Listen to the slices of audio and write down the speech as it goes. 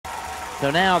So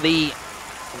now the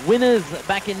winners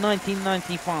back in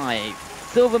 1995,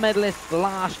 silver medalists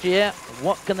last year,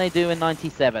 what can they do in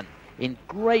 97? In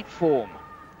great form,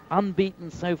 unbeaten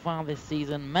so far this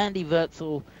season, Mandy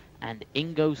Wötzel and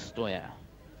Ingo Steuer.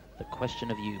 The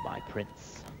Question of You by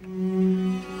Prince.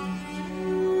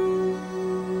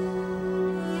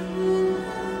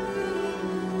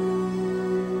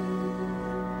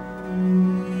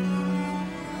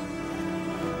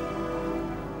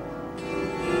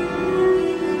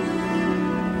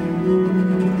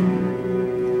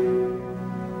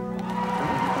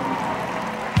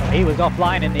 He was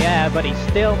offline in the air, but he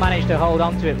still managed to hold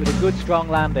on to it with a good strong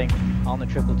landing on the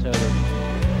triple toe loop.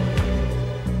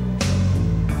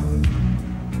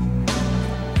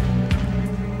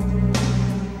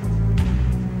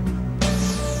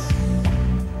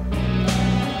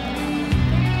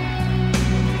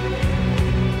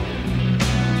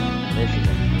 This is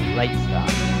a great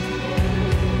start.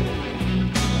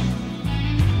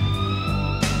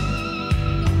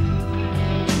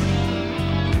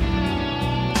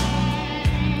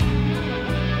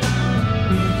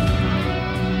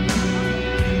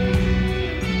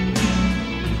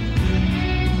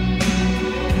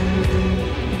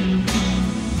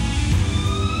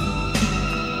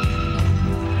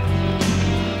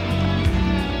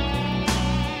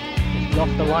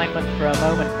 Lost alignment for a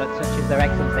moment, but such is their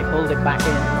excellence, they pulled it back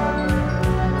in.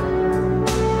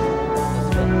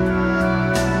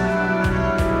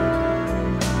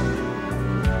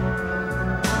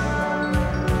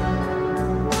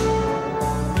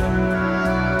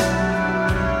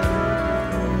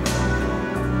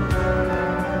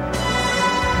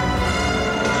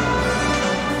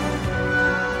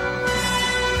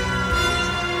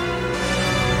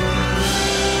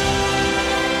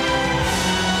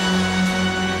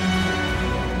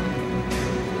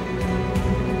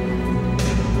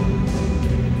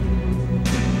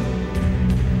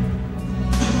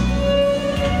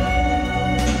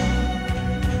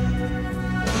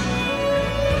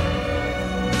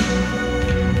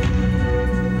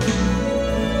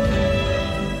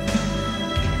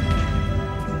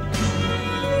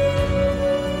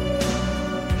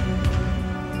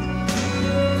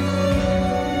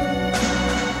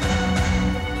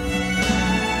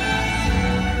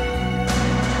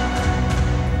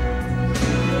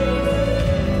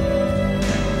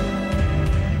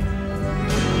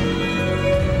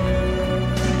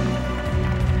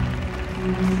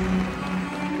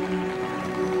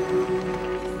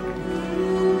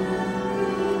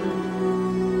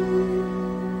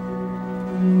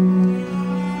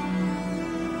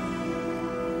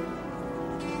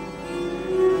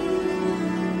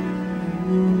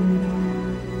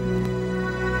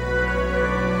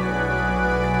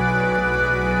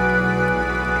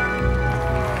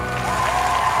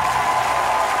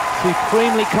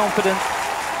 Supremely confident,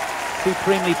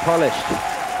 supremely polished.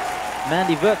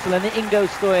 Mandy Wötzel and Ingo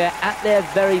Steuer at their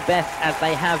very best, as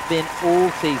they have been all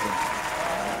season.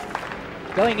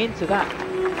 Going into that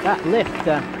lift,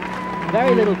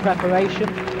 very little preparation.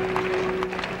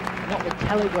 Not the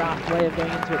telegraphed way of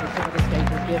going into it that some of the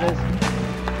skaters give us.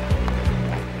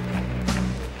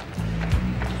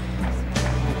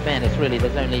 In fairness, really,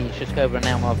 there's only Shishkova and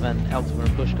Naumov and Eltova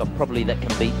and Bushkov probably that can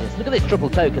beat this. Look at this triple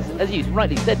toe, because as you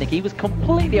rightly said, Nick, he was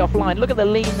completely offline. Look at the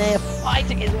lean there,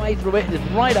 fighting his way through it, his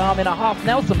right arm in a half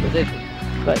Nelson position.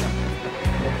 But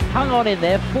hung on in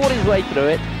there, fought his way through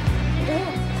it.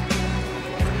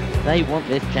 They want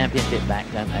this championship back,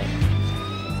 don't they?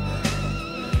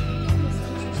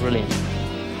 Brilliant.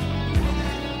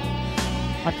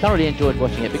 I thoroughly enjoyed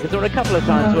watching it because there were a couple of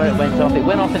times where it went off. It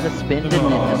went off in the spin, didn't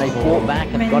it? And they fought back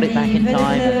and got it back in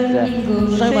time.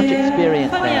 And so much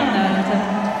experience there.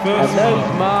 And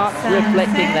those marks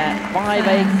reflecting that 5.8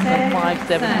 and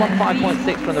 5.7,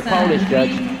 5.6 from the Polish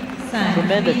judge.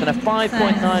 Tremendous. And a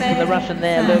 5.9 from the Russian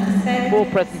there. Look, poor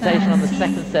presentation on the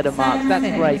second set of marks.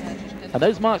 That's great. And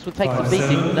those marks will take some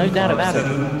beating, no doubt about it.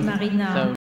 So